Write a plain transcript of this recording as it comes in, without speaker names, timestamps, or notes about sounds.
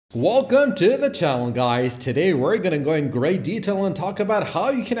Welcome to the channel, guys. Today we're going to go in great detail and talk about how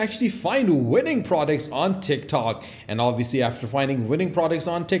you can actually find winning products on TikTok. And obviously, after finding winning products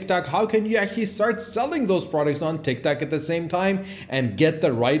on TikTok, how can you actually start selling those products on TikTok at the same time and get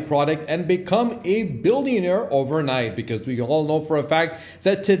the right product and become a billionaire overnight? Because we all know for a fact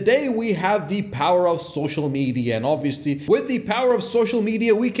that today we have the power of social media. And obviously, with the power of social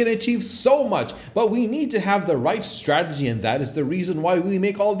media, we can achieve so much, but we need to have the right strategy. And that is the reason why we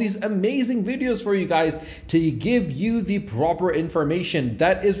make all these amazing videos for you guys, to give you the proper information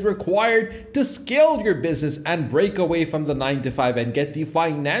that is required to scale your business and break away from the 9-to-5 and get the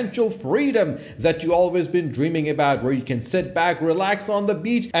financial freedom that you always been dreaming about, where you can sit back, relax on the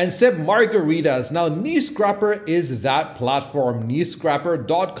beach and sip margaritas. Now, Niche Scrapper is that platform.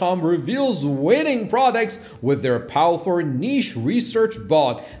 NicheScrapper.com reveals winning products with their powerful niche research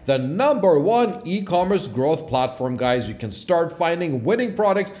bot, the #1 e-commerce growth platform. Guys, you can start finding winning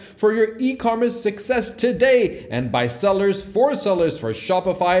products for your e-commerce success today, and by sellers for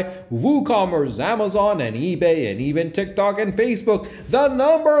Shopify, WooCommerce, Amazon, and eBay, and even TikTok and Facebook. The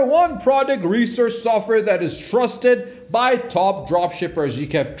 #1 product research software that is trusted by top dropshippers. You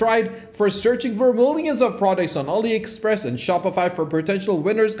have tried for searching for millions of products on AliExpress and Shopify for potential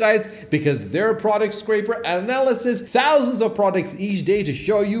winners, guys, because their product scraper analysis thousands of products each day to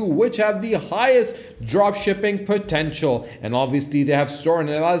show you which have the highest dropshipping potential. And obviously, they have store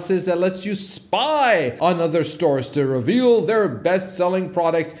analysis that lets you spy on other stores to reveal their best-selling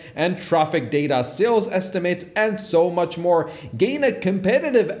products and traffic data, sales estimates, and so much more. Gain a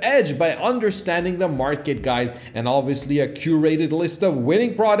competitive edge by understanding the market, guys, and obviously a curated list of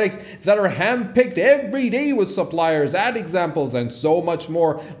winning products that are handpicked every day with suppliers, ad examples, and so much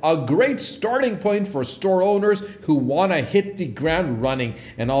more. A great starting point for store owners who want to hit the ground running.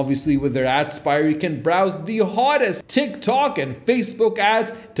 And obviously, with their ad spire, you can browse the hottest TikTok and Facebook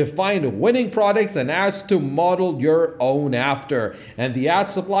ads to find winning products and ads to model your own after. And the ad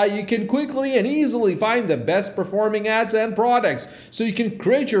supply, you can quickly and easily find the best performing ads and products, so you can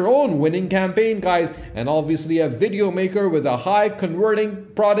create your own winning campaign, guys. And obviously, a video maker with a high converting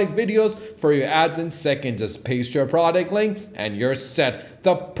product videos for your ads in seconds. Just paste your product link and you're set.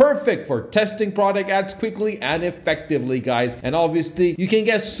 The perfect for testing product ads quickly and effectively, guys. And obviously, you can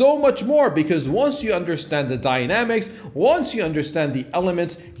get so much more, because once you understand the dynamics, once you understand the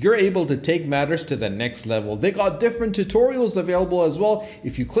elements, you're able to take matters to the next level. They got different tutorials available as well.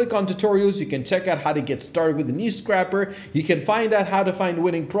 If you click on tutorials, you can check out how to get started with the Niche Scrapper. You can find out how to find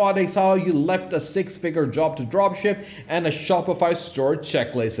winning products, how you left a 6-figure job to dropship, and a Shopify store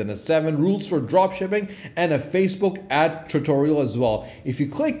checklist, and a 7 rules for dropshipping, and a Facebook ad tutorial as well. If you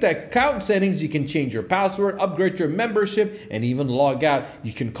click the account settings, you can change your password, upgrade your membership, and even log out.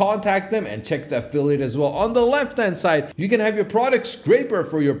 You can contact them and check the affiliate as well. On the left-hand side, you can have your product scraper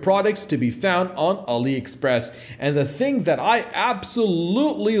for your products to be found on AliExpress. And the thing that I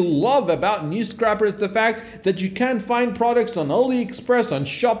absolutely love about Niche Scrapper is the fact that you can find products on AliExpress, on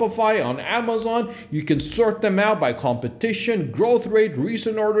Shopify, on Amazon. You can sort them out by competition, growth rate,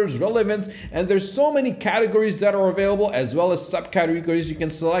 recent orders, relevance, and there's so many categories that are available, as well as subcategories you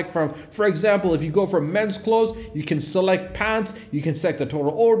can select from. For example, if you go for men's clothes, you can select pants, you can select the total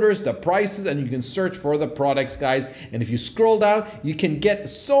orders, the prices, and you can search for the products, guys. And if you scroll down, you can get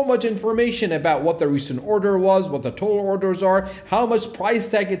so much information about what the recent order was, what the total orders are, how much price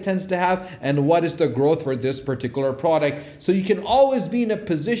tag it tends to have, and what is the growth for this particular product. So you can always be in a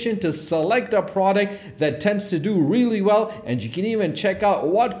position to select a product that tends to do really well, and you can even check out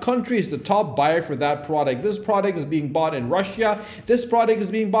what country is the top buyer for that product. This product is being bought in Russia, this product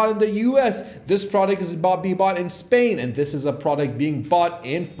is being bought in the US, this product is being bought in Spain, and this is a product being bought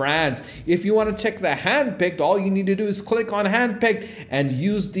in France. If you want to check the handpicked, all you need to do is click on handpicked and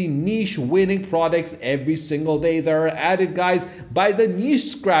use the niche winning products every single day that are added, guys, by the Niche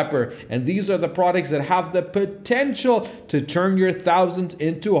Scrapper. And these are the products that have the potential to turn your thousands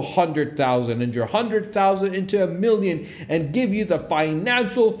into 100,000 and your 100,000 into 1,000,000, and give you the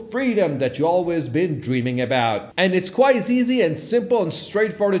financial freedom that you always been dreaming about. And it's quite easy and simple and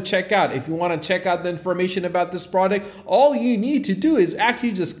straightforward to check out. If you want to check out the information about this product, all you need to do is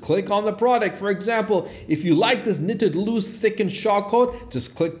actually just click on the product. For example, if you like this knitted loose thickened shock coat,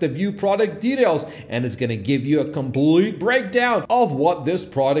 just click the view product details, and it's going to give you a complete breakdown of what this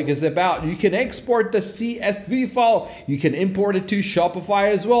product is about. You can export the CSV file, you can import it to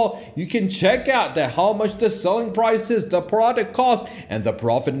Shopify as well. You can check out how much the selling price is, the product cost, and the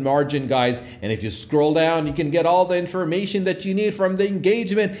profit margin, guys. And if you scroll down, you can get all the information that you need from the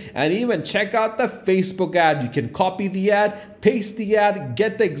engagement, and even check out the Facebook ad. You can copy the ad, paste the ad,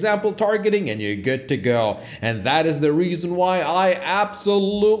 get the example targeting, and you're good to go. And that is the reason why I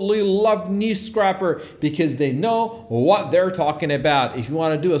absolutely love Niche Scrapper, because they know what they're talking about. If you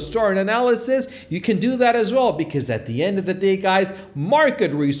want to do a STAR analysis, you can do that as well, because at the end of the day, guys,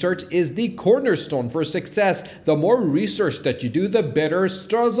 market research is the cornerstone for success. The more research that you do, the better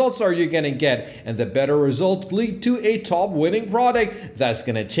results are you going to get, and the better results lead to a top winning product that's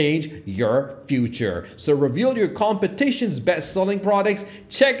going to change your future. So reveal your competition's best selling products,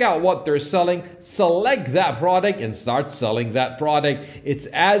 check out what they're selling, select that product, and start selling that product. It's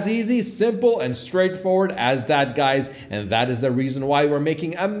as easy, simple, and straightforward as that, guys. And that is the reason why we're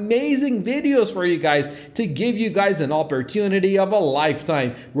making amazing videos for you guys, to give you guys an opportunity of a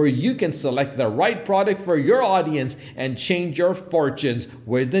lifetime where you can select the right product for your audience and change your fortunes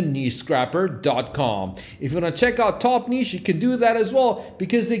with the nichescrapper.com. If you want to check out Top Niche, you can do that as well,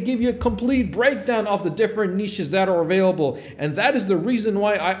 because they give you a complete breakdown of the different niches that are available. And that is the reason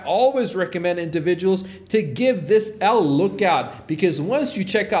why I always recommend individuals to give this a look out, because once you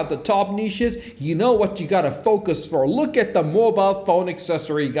check out the top niches, you know what you got to focus for. Look at the mobile phone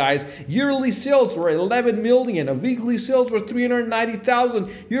accessory, guys. Yearly sales were 11 million, a weekly sales were 390,000,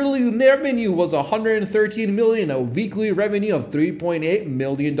 yearly revenue was 113 million, a weekly revenue of $3.8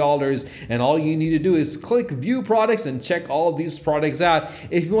 million. And all you need to do is click view products and check all these products out.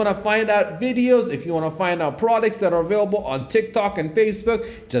 If you want to find out videos, if you want to find out products that are available on TikTok and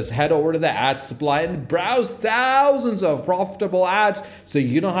Facebook, just head over to the ad supply and browse thousands of profitable ads, so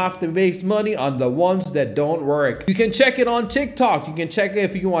you don't have to waste money on the ones that don't work. You can check it on TikTok. You can check it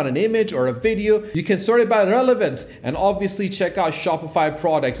if you want an image or a video. You can sort it by relevance, and obviously check out Shopify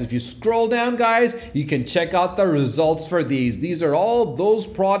products. If you scroll down, guys, you can check out the results for these. These are all those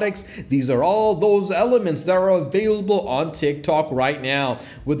products. These are all those elements that are available on TikTok right now,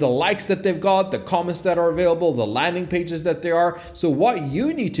 with the likes that they've got, the comments that are available, the landing pages that there are. So what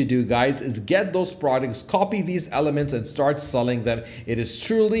you need to do, guys, is get those products, copy these elements, and start selling them. It is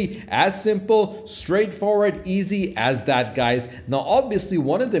truly as simple, straightforward, easy as that, guys. Now, obviously,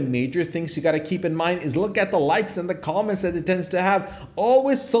 one of the major things you got to keep in mind is look at the likes and the comments that it tends to have.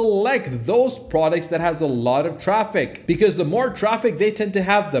 Always select those products that has a lot of traffic, because the more traffic they tend to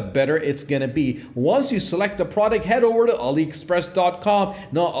have, the better it's going to be. Once you select the product, head over to AliExpress.com.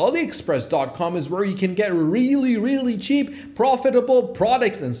 Now, AliExpress.com is where you can get really cheap, profitable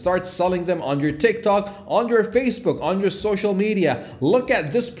products and start selling them on your TikTok, on your Facebook, on your social media. Look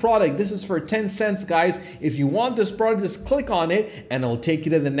at this product. This is for 10 cents, guys. If you want this product, just click on it and it'll take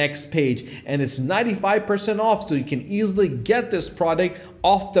you to the next page. And it's 95% off, so you can easily get this product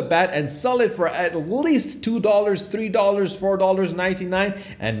off the bat and sell it for at least $2, $3, $4.99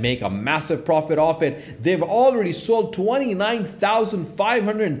 and make a massive profit off it. They've already sold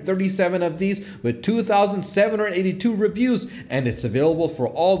 29,537 of these with 2,782 reviews, and it's available for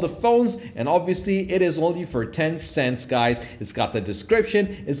all the phones. And obviously it is only for 10 cents, guys. It's got the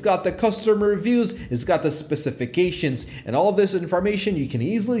description, it's got the customer reviews, it's got the specifications, and all this information you can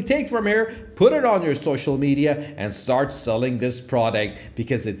easily take from here, put it on your social media, and start selling this product,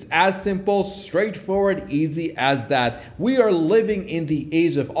 because it's as simple, straightforward, easy as that. We are living in the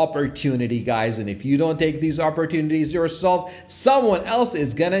age of opportunity, guys, and if you don't take these opportunities yourself, someone else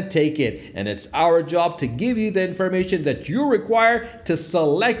is gonna take it. And it's our job to give you the information that you require to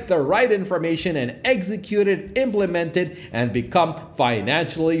select the right information and execute it, implement it, and become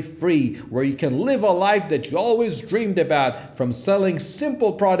financially free, where you can live a life that you always dreamed about, from selling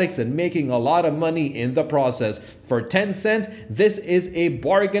simple products and making a lot of money in the process. For 10 cents, this is a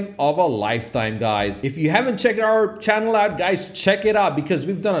bargain of a lifetime, guys. If you haven't checked our channel out, guys, check it out, because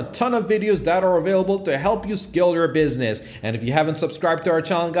we've done a ton of videos that are available to help you scale your business. And if you haven't subscribed to our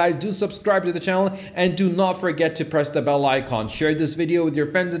channel, guys, do subscribe to the channel, and do not forget to press the bell icon. Share this video with your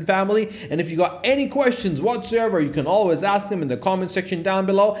friends and family, and if you got any questions whatsoever, you can always ask them in the comment section down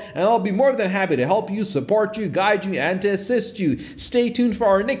below, and I'll be more than happy to help you, support you, guide you, and to assist you. Stay tuned for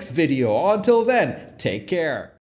our next video. Until then, take care.